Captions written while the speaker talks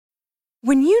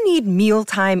When you need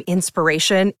mealtime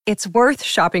inspiration, it's worth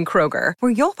shopping Kroger,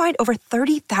 where you'll find over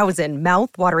 30,000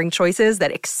 mouth-watering choices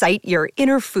that excite your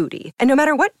inner foodie. And no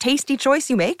matter what tasty choice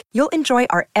you make, you'll enjoy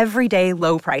our everyday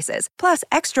low prices, plus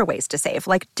extra ways to save,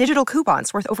 like digital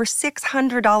coupons worth over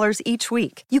 $600 each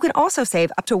week. You can also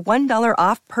save up to $1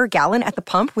 off per gallon at the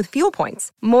pump with fuel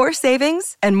points. More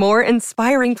savings and more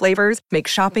inspiring flavors make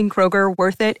shopping Kroger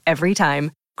worth it every time.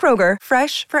 Kroger,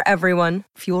 fresh for everyone.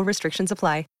 Fuel restrictions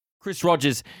apply. Chris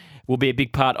Rogers will be a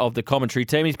big part of the commentary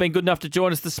team. He's been good enough to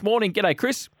join us this morning. G'day,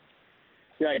 Chris.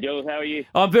 G'day, Jules. How are you?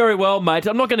 I'm very well, mate.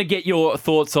 I'm not going to get your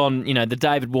thoughts on, the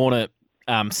David Warner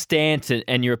stance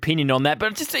and your opinion on that, but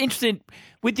I'm just interested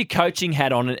with your coaching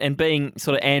hat on and being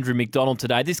sort of Andrew McDonald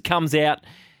today. This comes out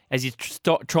as you're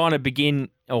trying to begin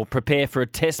or prepare for a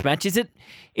test match. Is it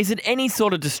any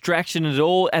sort of distraction at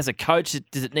all as a coach?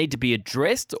 Does it need to be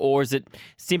addressed, or is it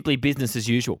simply business as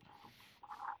usual?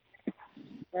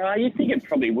 You think it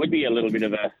probably would be a little bit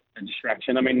of a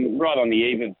distraction. I mean, right on the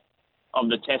eve of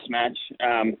the test match,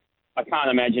 I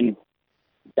can't imagine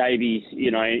Davies,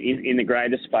 in the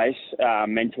greatest space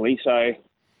mentally. So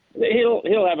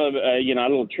he'll have a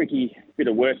little tricky bit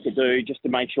of work to do just to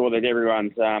make sure that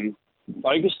everyone's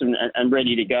focused and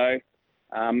ready to go.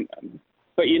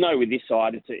 But with this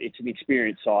side, it's an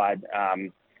experienced side.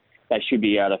 They should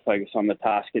be able to focus on the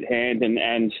task at hand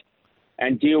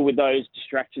and deal with those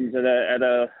distractions at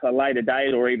a later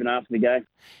date or even after the game.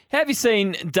 Have you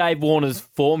seen Dave Warner's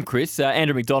form, Chris?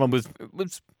 Andrew McDonald was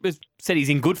said he's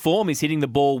in good form. He's hitting the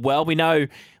ball well. We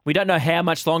don't know how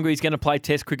much longer he's going to play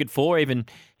Test cricket for. Even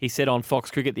he said on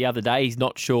Fox Cricket the other day he's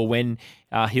not sure when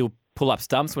he'll pull up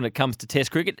stumps when it comes to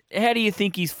Test cricket. How do you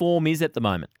think his form is at the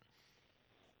moment?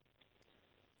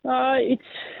 He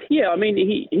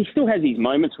still has these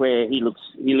moments where he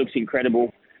looks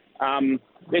incredible.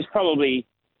 There's probably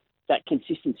that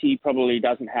consistency he probably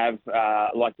doesn't have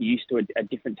like he used to at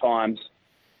different times.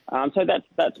 So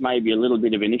that's maybe a little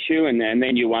bit of an issue. And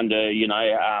then you wonder,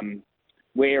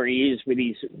 where he is with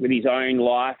his own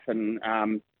life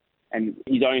and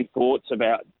his own thoughts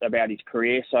about his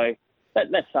career. So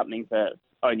that's something that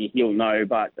only he'll know.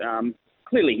 But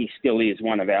clearly he still is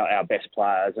one of our best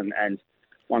players and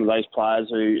one of those players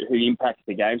who impacts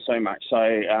the game so much.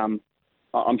 So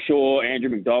I'm sure Andrew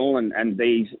McDonald and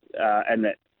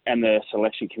the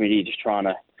selection committee are just trying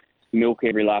to milk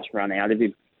every last run out of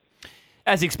him.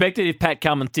 As expected, if Pat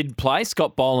Cummins did play,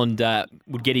 Scott Boland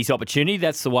would get his opportunity.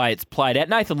 That's the way it's played out.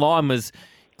 Nathan Lyon was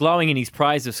glowing in his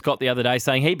praise of Scott the other day,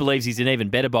 saying he believes he's an even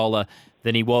better bowler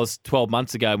than he was 12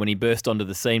 months ago when he burst onto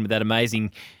the scene with that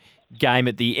amazing game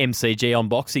at the MCG on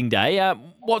Boxing Day.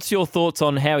 What's your thoughts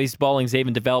on how his bowling's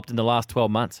even developed in the last 12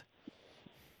 months?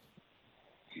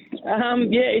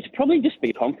 It's probably just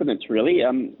the confidence, really.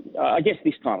 I guess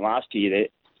this time last year that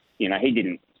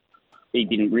he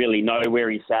didn't really know where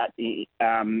he sat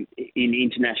in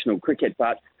international cricket,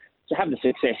 but to have the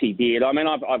success he did, I mean,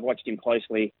 I've watched him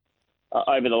closely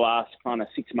over the last kind of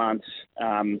 6 months,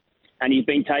 and he's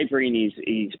been tapering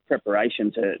his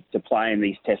preparation to play in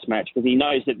these Test match because he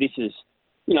knows that this is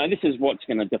what's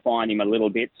going to define him a little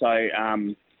bit. So.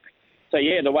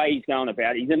 The way he's going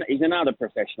about it, he's another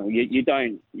professional. You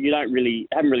haven't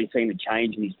really seen a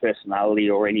change in his personality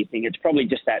or anything. It's probably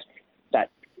just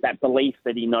that belief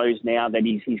that he knows now that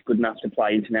he's good enough to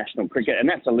play international cricket, and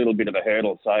that's a little bit of a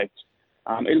hurdle. So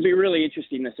it'll be really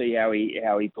interesting to see how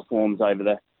he performs over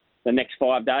the next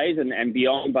 5 days and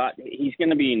beyond. But he's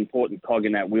going to be an important cog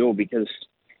in that wheel because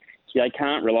they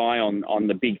can't rely on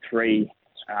the big three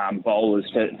bowlers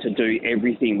to do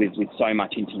everything with so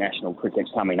much international cricket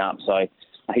coming up. So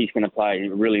he's going to play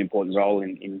a really important role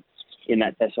in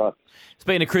that Test side.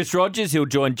 Speaking of Chris Rogers, he'll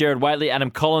join Gerard Whateley,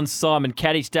 Adam Collins, Simon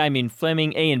Kaddish, Damien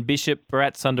Fleming, Ian Bishop,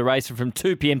 Bharat Sundaresan from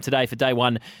 2 p.m. today for day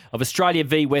one of Australia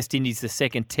v West Indies, the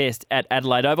second Test at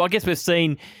Adelaide Oval. I guess we've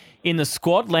seen in the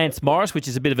squad Lance Morris, which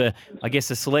is a bit of a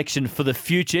selection for the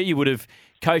future. You would have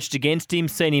coached against him,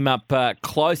 seen him up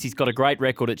close. He's got a great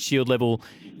record at Shield level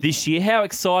this year. How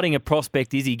exciting a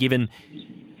prospect is he given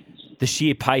the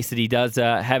sheer pace that he does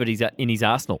have in his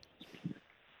arsenal?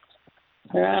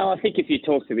 I think if you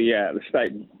talk to the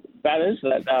state batters,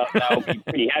 they'll be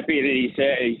pretty happy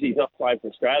that he's off play for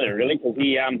Australia, really, because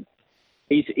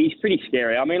he's pretty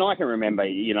scary. I mean, I can remember,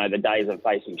 the days of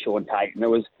facing Sean Tate, and there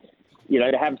was,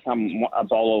 to have a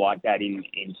bowler like that in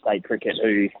state cricket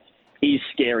who is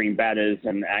scaring batters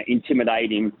and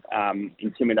intimidating them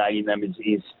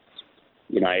is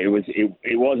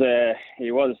it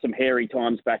was some hairy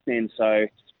times back then. So,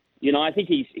 I think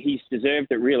he's deserved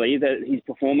it, really. That his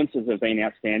performances have been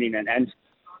outstanding, and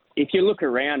if you look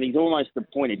around, he's almost the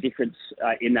point of difference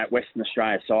in that Western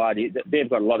Australia side. They've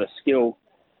got a lot of skill,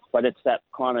 but it's that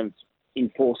kind of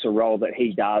enforcer role that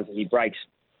he does. He breaks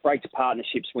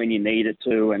partnerships when you need it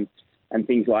to, and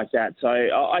things like that. So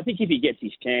I think if he gets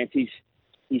his chance, he's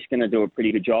going to do a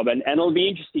pretty good job. And it'll be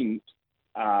interesting,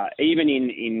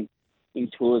 even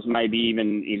in tours, maybe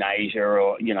even in Asia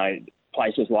or,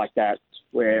 places like that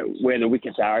where the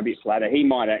wickets are a bit flatter. He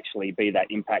might actually be that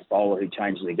impact bowler who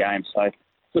changes the game. So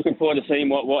looking forward to seeing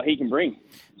what he can bring.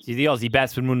 See, the Aussie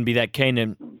batsmen wouldn't be that keen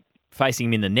on facing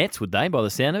him in the nets, would they, by the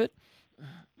sound of it?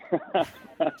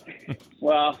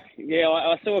 Well, yeah,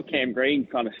 I saw Cam Green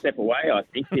kind of step away, I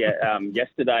think,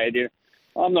 yesterday.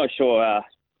 I'm not sure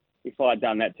if I'd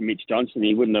done that to Mitch Johnson,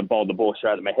 he wouldn't have bowled the ball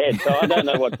straight at my head. So I don't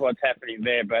know what's happening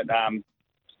there.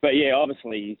 But yeah,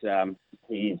 obviously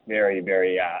he's very,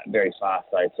 very, very fast,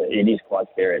 though, so it is quite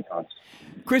scary at times.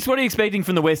 Chris, what are you expecting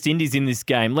from the West Indies in this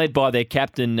game, led by their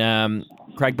captain,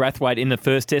 Craig Brathwaite, in the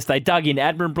first test? They dug in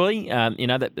admirably.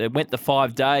 They went the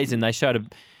 5 days and they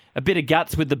showed a bit of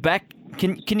guts with the back.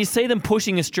 Can you see them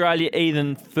pushing Australia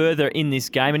even further in this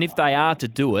game? And if they are to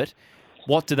do it,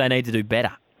 what do they need to do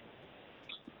better?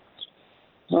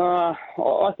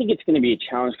 I think it's going to be a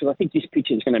challenge because I think this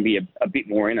pitch is going to be a bit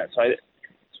more in it. So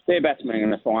their batsmen are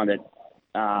going to find it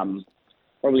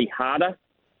probably harder.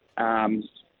 And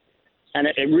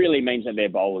it really means that their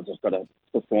bowlers have got to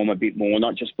perform a bit more,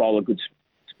 not just bowl a good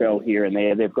spell here and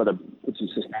there. They've got to put some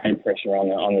sustained pressure on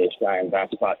the Australian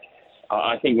bats. But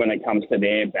I think when it comes to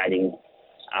their batting,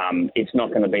 it's not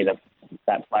going to be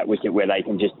that flat wicket where they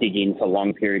can just dig in for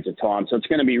long periods of time. So it's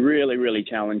going to be really, really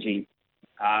challenging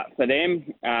for them.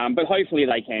 But hopefully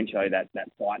they can show that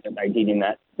fight that they did in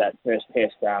that first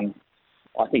test.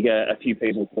 I think a few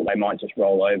people thought they might just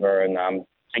roll over and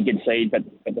concede, but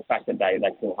the fact that they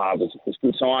fought hard was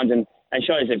good signs and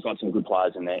shows they've got some good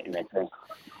players in their team.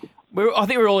 I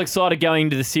think we're all excited going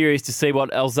into the series to see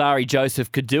what Alzarri Joseph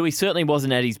could do. He certainly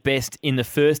wasn't at his best in the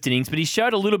first innings, but he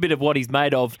showed a little bit of what he's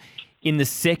made of in the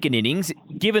second innings.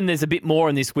 Given there's a bit more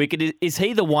in this wicket, is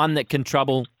he the one that can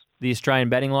trouble the Australian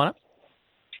batting lineup?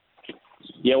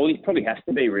 Yeah, well, he probably has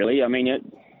to be, really. I mean,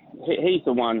 he's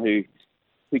the one who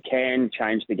can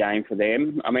change the game for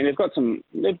them. I mean, they've got some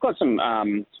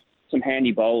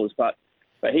handy bowlers, but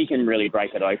he can really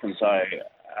break it open. So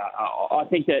I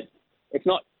think that it's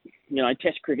not,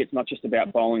 Test cricket's not just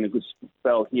about bowling a good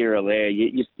spell here or there.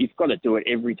 You've got to do it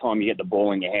every time you get the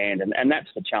ball in your hand, and that's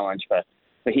the challenge for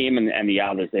him and the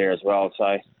others there as well.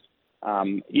 So,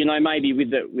 maybe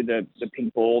with the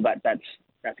pink ball, that's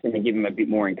going to give him a bit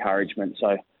more encouragement.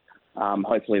 So,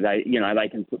 hopefully they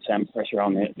can put some pressure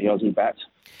on the Aussie bats.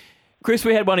 Chris,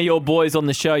 we had one of your boys on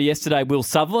the show yesterday, Will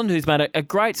Sutherland, who's made a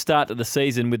great start to the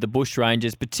season with the Bush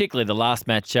Rangers, particularly the last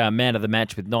match, man of the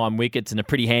match with 9 wickets and a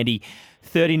pretty handy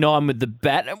 39 with the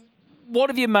bat. What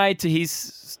have you made to his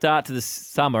start to the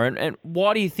summer, and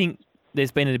why do you think there's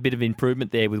been a bit of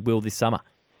improvement there with Will this summer?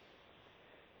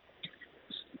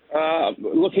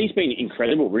 Look, he's been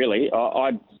incredible, really.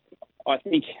 I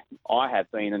think I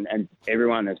have been, and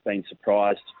everyone has been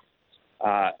surprised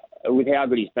with how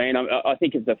good he's been. I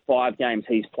think of the 5 games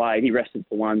he's played, he rested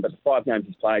for 1, but the 5 games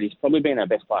he's played, he's probably been our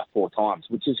best player 4 times,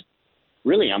 which is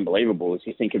really unbelievable if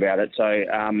you think about it. So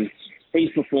he's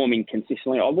performing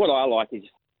consistently. What I like is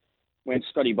when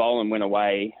Scotty Boland went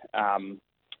away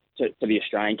to the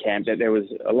Australian camp, that there was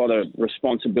a lot of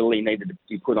responsibility needed to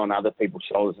be put on other people's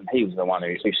shoulders, and he was the one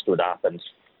who stood up.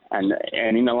 And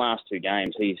in the last 2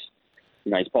 games, he's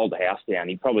bowled the house down.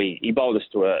 He bowled us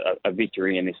to a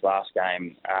victory in this last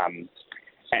game,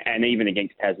 and even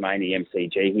against Tasmania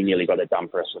MCG, he nearly got it done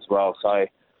for us as well. So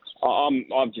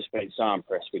I've just been so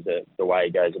impressed with the way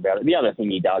he goes about it. The other thing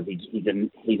he does,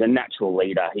 he's a natural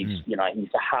leader. He's the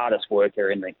hardest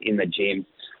worker in the gym.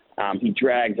 He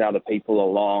drags other people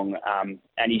along,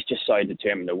 and he's just so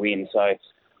determined to win. So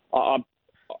I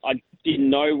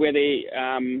didn't know whether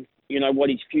what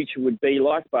his future would be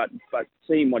like, but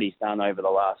seeing what he's done over the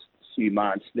last few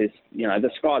months, the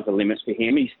sky's the limit for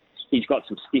him. He's got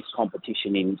some stiff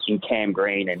competition in Cam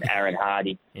Green and Aaron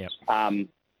Hardy. Yep.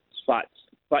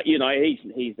 But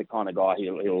he's the kind of guy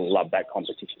he'll love that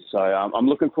competition. So I'm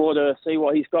looking forward to see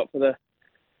what he's got for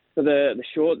the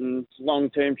short and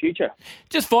long-term future.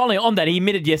 Just finally on that, he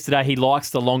admitted yesterday he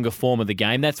likes the longer form of the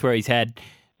game. That's where he's had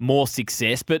more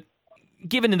success. But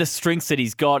given the strengths that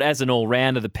he's got as an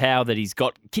all-rounder, the power that he's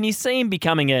got, can you see him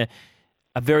becoming a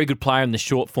very good player in the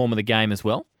short form of the game as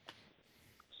well?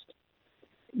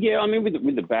 Yeah, I mean,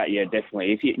 with the bat, yeah,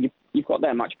 definitely. If you've got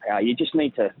that much power, you just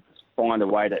need to find a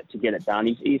way to get it done.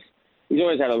 He's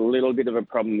always had a little bit of a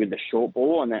problem with the short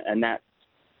ball, and that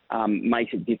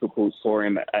makes it difficult for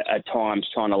him at times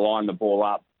trying to line the ball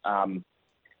up.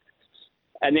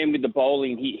 And then with the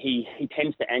bowling, he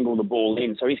tends to angle the ball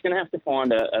in. So he's going to have to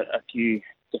find a few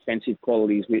defensive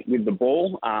qualities with the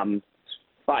ball.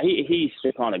 But he's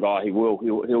the kind of guy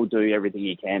who he'll do everything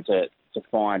he can to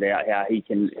find out how he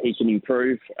can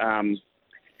improve. But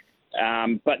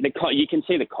you can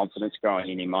see the confidence growing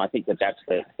in him. I think that's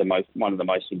one of the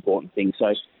most important things.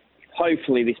 So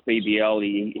hopefully this BBL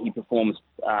he performs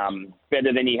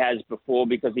better than he has before,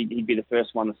 because he'd be the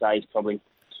first one to say he's probably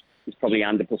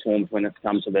underperformed when it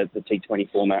comes to the T20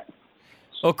 format.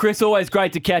 Well, Chris, always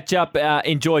great to catch up.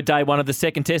 Enjoy day one of the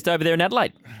second test over there in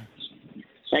Adelaide.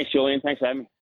 Thanks, Julian. Thanks for having me.